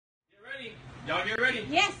Y'all get ready?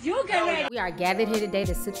 Yes, you get ready. We are gathered here today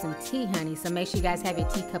to sip some tea, honey. So make sure you guys have your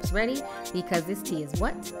teacups ready because this tea is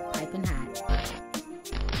what? Piping hot.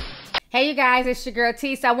 Hey, you guys, it's your girl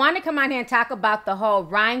T. So I want to come on here and talk about the whole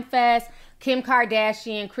Rhymefest, Kim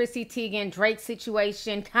Kardashian, Chrissy Teigen, Drake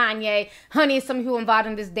situation, Kanye. Honey, some people involved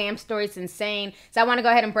in this damn story. It's insane. So I want to go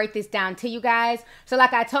ahead and break this down to you guys. So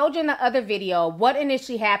like I told you in the other video, what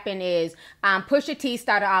initially happened is Pusha T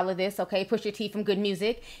started all of this, okay? Pusha T from Good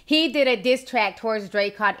Music. He did a diss track towards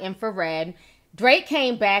Drake called Infrared. Drake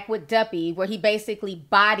came back with Duppy, where he basically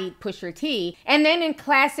bodied Pusha T. And then in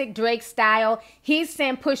classic Drake style, he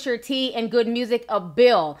sent Pusha T and Good Music a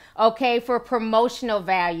bill, okay, for promotional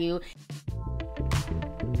value.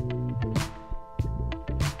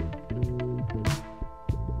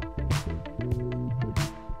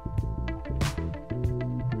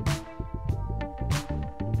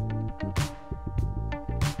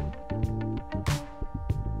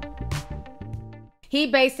 He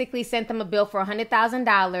basically sent them a bill for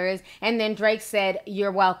 $100,000, and then Drake said, "You're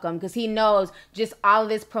welcome," because he knows just all of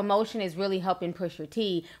this promotion is really helping Pusha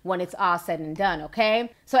T when it's all said and done, okay?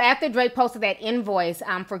 So after Drake posted that invoice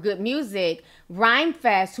for Good Music,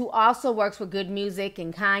 Rhymefest, who also works with Good Music,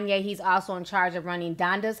 and Kanye, he's also in charge of running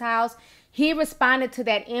Donda's house, he responded to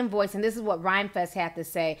that invoice, and this is what Rhymefest had to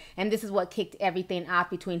say, and this is what kicked everything off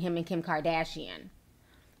between him and Kim Kardashian.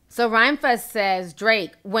 So Rhymefest says,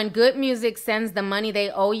 Drake, when Good Music sends the money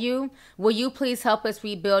they owe you, will you please help us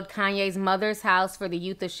rebuild Kanye's mother's house for the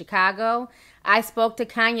youth of Chicago? I spoke to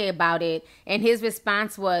Kanye about it, and his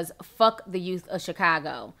response was, fuck the youth of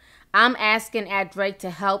Chicago. I'm asking at Drake to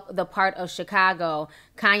help the part of Chicago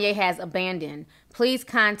Kanye has abandoned. Please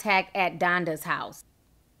contact at Donda's house.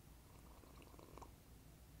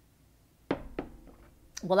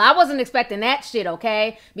 Well, I wasn't expecting that shit,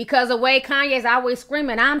 okay? Because the way Kanye's always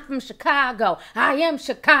screaming, I'm from Chicago. I am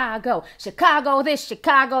Chicago. Chicago this,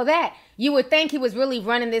 Chicago that. You would think he was really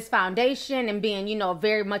running this foundation and being, you know,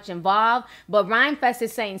 very much involved. But Rhymefest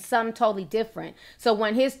is saying something totally different. So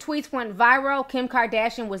when his tweets went viral, Kim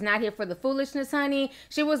Kardashian was not here for the foolishness, honey.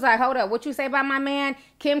 She was like, hold up, what you say about my man?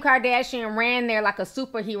 Kim Kardashian ran there like a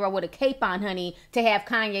superhero with a cape on, honey, to have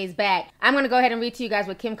Kanye's back. I'm going to go ahead and read to you guys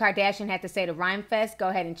what Kim Kardashian had to say to Rhymefest. Go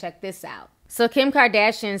ahead and check this out. So Kim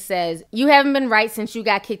Kardashian says, you haven't been right since you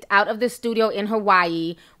got kicked out of the studio in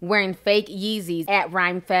Hawaii wearing fake Yeezys at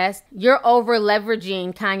Rhymefest. You're over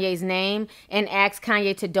leveraging Kanye's name and asked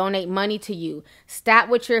Kanye to donate money to you. Stop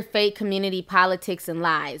with your fake community politics and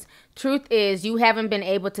lies. Truth is, you haven't been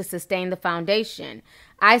able to sustain the foundation.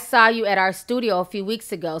 I saw you at our studio a few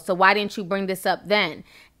weeks ago, so why didn't you bring this up then?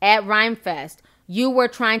 At Rhymefest, you were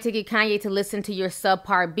trying to get Kanye to listen to your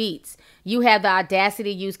subpar beats. You had the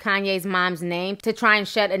audacity to use Kanye's mom's name to try and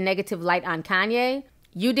shed a negative light on Kanye.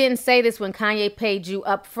 You didn't say this when Kanye paid you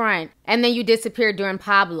up front, and then you disappeared during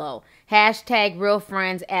Pablo. Hashtag real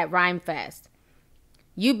friends at Rhymefest.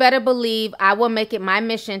 You better believe I will make it my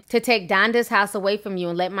mission to take Donda's house away from you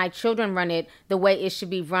and let my children run it the way it should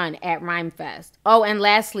be run at Rhymefest. Oh, and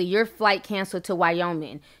lastly, your flight canceled to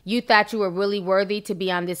Wyoming. You thought you were really worthy to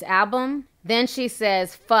be on this album? Then she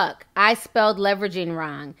says, fuck, I spelled leveraging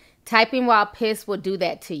wrong. Typing while pissed will do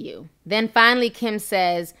that to you. Then finally Kim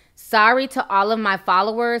says, sorry to all of my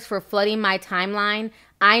followers for flooding my timeline.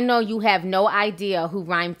 I know you have no idea who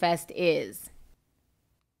Rhymefest is.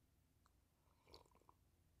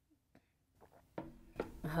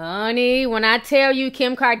 Honey, when I tell you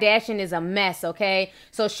Kim Kardashian is a mess, okay?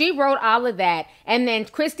 So she wrote all of that. And then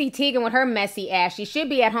Chrissy Teigen with her messy ass, she should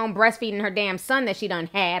be at home breastfeeding her damn son that she done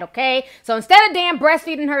had, okay? So instead of damn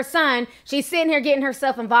breastfeeding her son, she's sitting here getting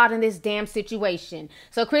herself involved in this damn situation.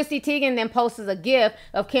 So Chrissy Teigen then posts a gif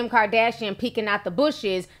of Kim Kardashian peeking out the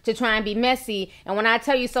bushes to try and be messy. And when I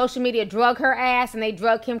tell you social media drug her ass and they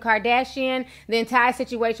drug Kim Kardashian, the entire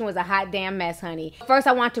situation was a hot damn mess, honey. First,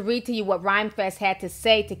 I want to read to you what Rhymefest had to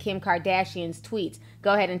say to Kim Kardashian's tweets.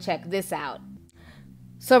 Go ahead and check this out.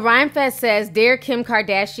 So Rhymefest says, Dear Kim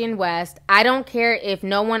Kardashian West, I don't care if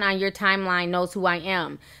no one on your timeline knows who I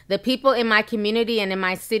am. The people in my community and in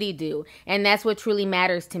my city do, and that's what truly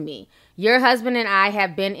matters to me. Your husband and I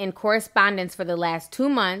have been in correspondence for the last 2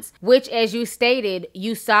 months, which, as you stated,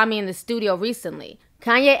 you saw me in the studio recently.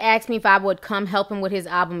 Kanye asked me if I would come help him with his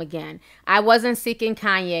album again. I wasn't seeking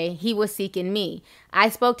Kanye, he was seeking me. I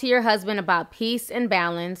spoke to your husband about peace and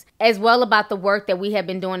balance, as well about the work that we have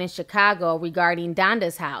been doing in Chicago regarding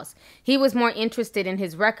Donda's house. He was more interested in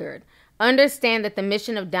his record. Understand that the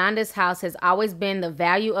mission of Donda's house has always been the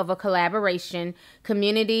value of a collaboration,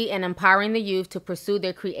 community, and empowering the youth to pursue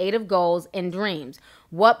their creative goals and dreams.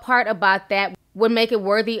 What part about that would make it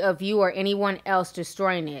worthy of you or anyone else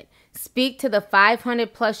destroying it? Speak to the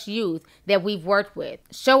 500 plus youth that we've worked with.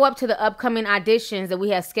 Show up to the upcoming auditions that we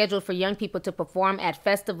have scheduled for young people to perform at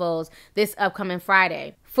festivals this upcoming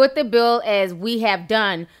Friday. Foot the bill as we have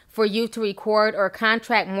done for youth to record, or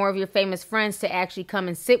contract more of your famous friends to actually come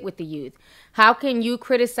and sit with the youth. How can you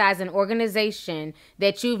criticize an organization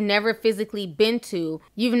that you've never physically been to?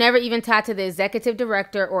 You've never even talked to the executive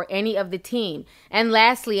director or any of the team. And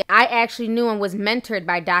lastly, I actually knew and was mentored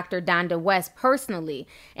by Dr. Donda West personally,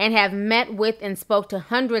 and have met with and spoke to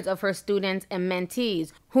hundreds of her students and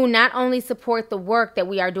mentees who not only support the work that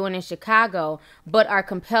we are doing in Chicago, but are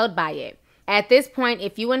compelled by it. At this point,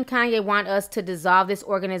 if you and Kanye want us to dissolve this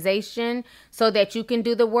organization so that you can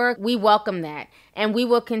do the work, we welcome that. And we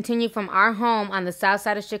will continue from our home on the south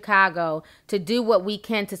side of Chicago to do what we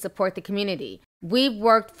can to support the community. We've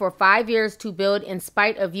worked for 5 years to build in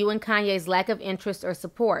spite of you and Kanye's lack of interest or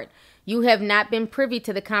support. You have not been privy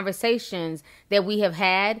to the conversations that we have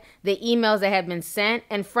had, the emails that have been sent,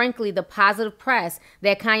 and frankly, the positive press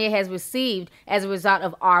that Kanye has received as a result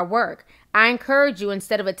of our work. I encourage you,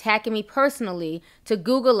 instead of attacking me personally, to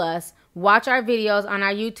Google us, watch our videos on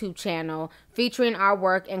our YouTube channel featuring our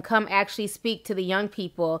work, and come actually speak to the young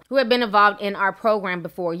people who have been involved in our program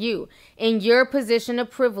before you. In your position of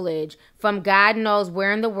privilege, from God knows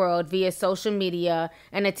where in the world, via social media,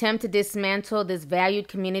 an attempt to dismantle this valued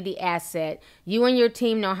community asset, you and your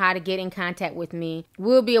team know how to get in contact with me.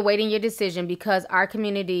 We'll be awaiting your decision because our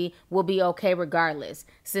community will be okay regardless.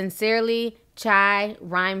 Sincerely, Chai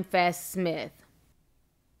Rhymefest Smith.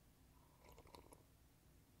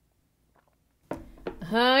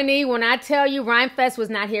 Honey, when I tell you Rhymefest was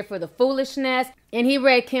not here for the foolishness, and he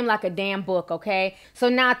read Kim like a damn book, okay? So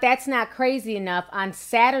now if that's not crazy enough, on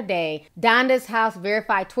Saturday, Donda's House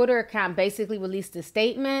verified Twitter account basically released a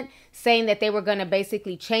statement saying that they were going to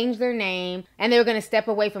basically change their name and they were going to step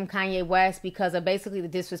away from Kanye West because of basically the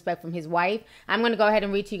disrespect from his wife. I'm going to go ahead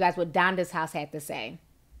and read to you guys what Donda's House had to say.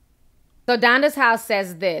 So Donda's House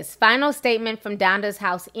says this: final statement from Donda's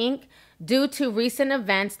House, Inc. Due to recent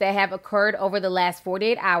events that have occurred over the last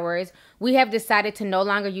 48 hours, we have decided to no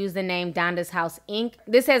longer use the name Donda's House, Inc.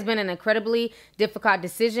 This has been an incredibly difficult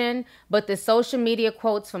decision, but the social media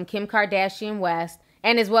quotes from Kim Kardashian West,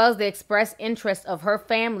 and as well as the expressed interest of her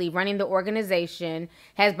family running the organization,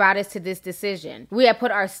 has brought us to this decision. We have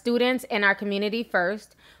put our students and our community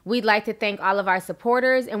first. We'd like to thank all of our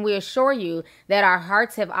supporters, and we assure you that our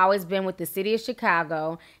hearts have always been with the city of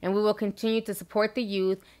Chicago, and we will continue to support the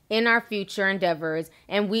youth in our future endeavors,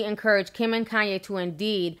 and we encourage Kim and Kanye to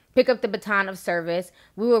indeed pick up the baton of service.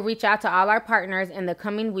 We will reach out to all our partners in the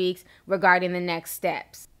coming weeks regarding the next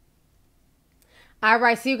steps. All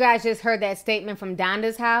right, so you guys just heard that statement from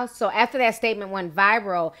Donda's House. So after that statement went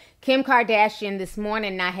viral, Kim Kardashian this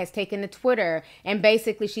morning now has taken to Twitter, and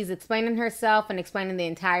basically she's explaining herself and explaining the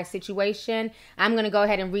entire situation. I'm going to go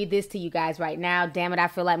ahead and read this to you guys right now. Damn it, I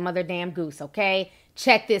feel like Mother Damn Goose, okay?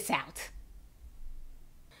 Check this out.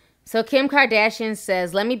 So Kim Kardashian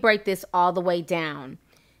says, let me break this all the way down.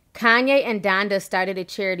 Kanye and Donda started a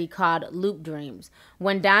charity called Loop Dreams.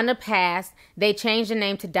 When Donda passed, they changed the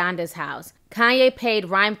name to Donda's House. Kanye paid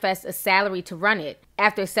Rhymefest a salary to run it.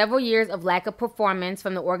 After several years of lack of performance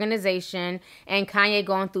from the organization and Kanye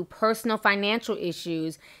going through personal financial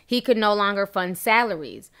issues, he could no longer fund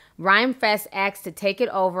salaries. Rhymefest asked to take it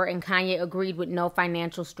over, and Kanye agreed with no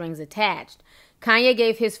financial strings attached. Kanye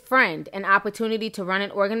gave his friend an opportunity to run an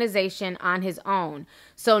organization on his own.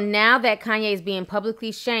 So now that Kanye is being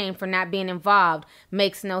publicly shamed for not being involved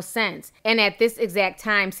makes no sense, and at this exact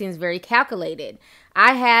time seems very calculated.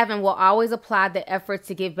 I have and will always applaud the efforts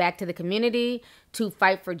to give back to the community, to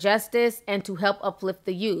fight for justice, and to help uplift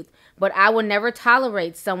the youth. But I will never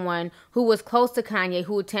tolerate someone who was close to Kanye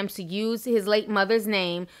who attempts to use his late mother's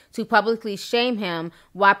name to publicly shame him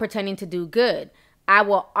while pretending to do good. I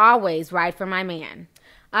will always ride for my man.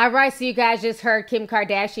 All right, so you guys just heard Kim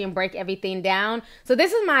Kardashian break everything down. So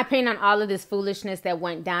this is my opinion on all of this foolishness that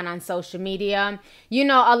went down on social media. You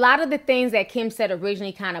know, a lot of the things that Kim said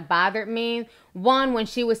originally kind of bothered me. One, when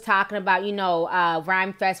she was talking about,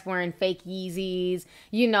 Rhymefest wearing fake Yeezys,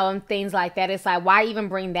 and things like that. It's like, why even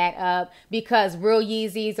bring that up? Because real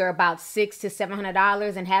Yeezys are about $600 to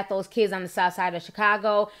 $700, and half those kids on the south side of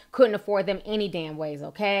Chicago couldn't afford them any damn ways,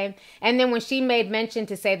 okay? And then when she made mention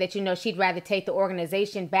to say that, she'd rather take the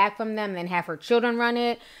organization information back from them and then have her children run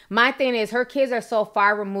it. My thing is, her kids are so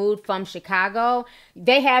far removed from Chicago,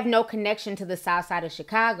 they have no connection to the south side of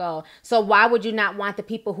Chicago. So why would you not want the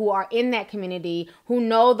people who are in that community, who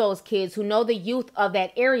know those kids, who know the youth of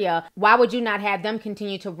that area, why would you not have them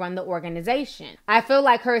continue to run the organization? I feel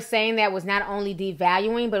like her saying that was not only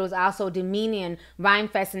devaluing, but it was also demeaning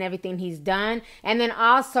Rhymefest and everything he's done. And then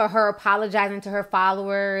also her apologizing to her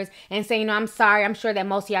followers and saying, I'm sorry, I'm sure that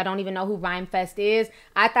most of y'all don't even know who Rhymefest is.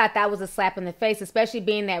 I thought that was a slap in the face, especially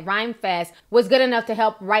being that Rhymefest was good enough to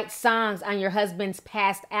help write songs on your husband's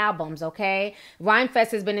past albums, okay?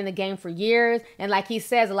 Rhymefest has been in the game for years, and like he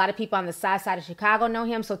says, a lot of people on the south side of Chicago know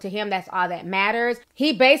him, so to him, that's all that matters.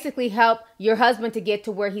 He basically helped your husband to get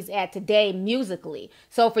to where he's at today musically.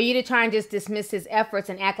 So for you to try and just dismiss his efforts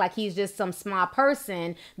and act like he's just some small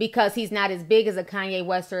person because he's not as big as a Kanye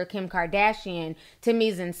West or a Kim Kardashian, to me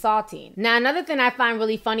is insulting. Now, another thing I find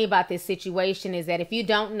really funny about this situation is that if you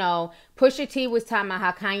don't know, Pusha T was talking about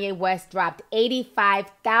how Kanye West dropped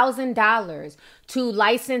 $85,000 to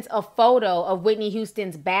license a photo of Whitney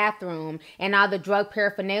Houston's bathroom and all the drug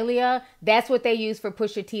paraphernalia. That's what they used for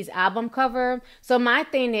Pusha T's album cover. So my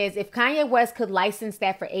thing is, if Kanye West could license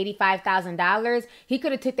that for $85,000, he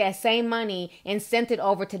could have took that same money and sent it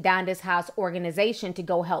over to Donda's House organization to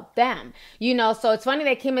go help them. You know, so it's funny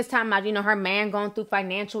that Kim is talking about, you know, her man going through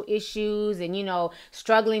financial issues and, you know,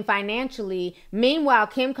 struggling financially. Meanwhile,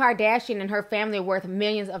 Kim Kardashian and her family are worth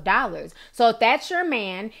millions of dollars. So if that's your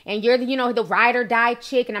man and you're the, you know, the ride or die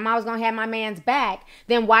chick and I'm always going to have my man's back,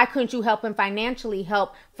 then why couldn't you help him financially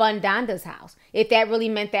help fund Donda's House if that really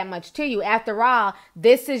meant that much to you? After all,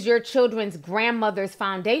 this is your children's grandmother's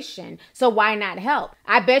foundation, so why not help?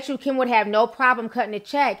 I bet you Kim would have no problem cutting a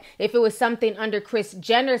check if it was something under Kris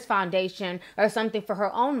Jenner's foundation or something for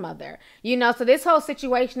her own mother. You know, so this whole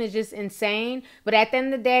situation is just insane. But at the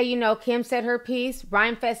end of the day, you know, Kim said her piece,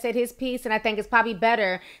 Rhymefest said his piece, and I think it's probably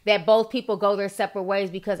better that both people go their separate ways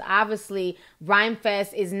because obviously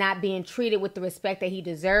Rhymefest is not being treated with the respect that he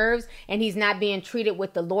deserves, and he's not being treated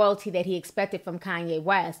with the loyalty that he expected from Kanye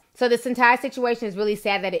West. So this entire situation is really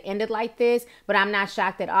sad that it ended like this, but I'm not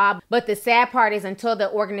shocked at all. But the sad part is until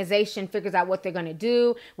the organization figures out what they're going to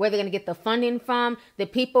do, where they're going to get the funding from, the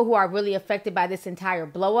people who are really affected by this entire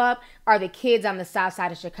blow up are the kids on the south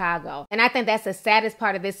side of Chicago. And I think that's the saddest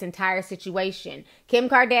part of this entire situation. Kim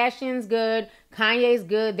Kardashian's good. Kanye's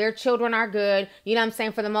good. Their children are good. You know what I'm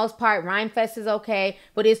saying? For the most part, Rhymefest is okay.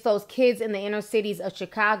 But it's those kids in the inner cities of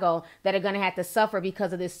Chicago that are going to have to suffer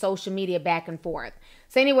because of this social media back and forth.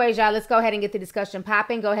 So anyways, y'all, let's go ahead and get the discussion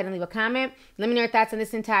popping. Go ahead and leave a comment. Let me know your thoughts on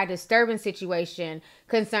this entire disturbing situation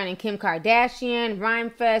concerning Kim Kardashian,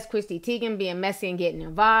 Rhymefest, Chrissy Teigen being messy and getting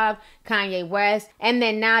involved, Kanye West, and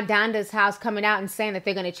then now Donda's House coming out and saying that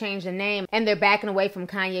they're going to change the name and they're backing away from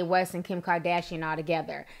Kanye West and Kim Kardashian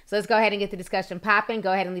altogether. So let's go ahead and get the discussion popping.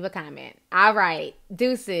 Go ahead and leave a comment. All right.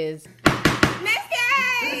 Deuces.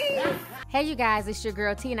 Hey you guys, it's your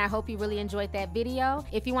girl T and I hope you really enjoyed that video.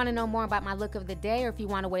 If you want to know more about my look of the day or if you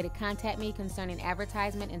want a way to contact me concerning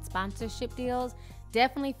advertisement and sponsorship deals,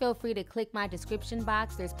 definitely feel free to click my description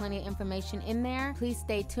box. There's plenty of information in there. Please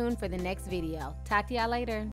stay tuned for the next video. Talk to y'all later.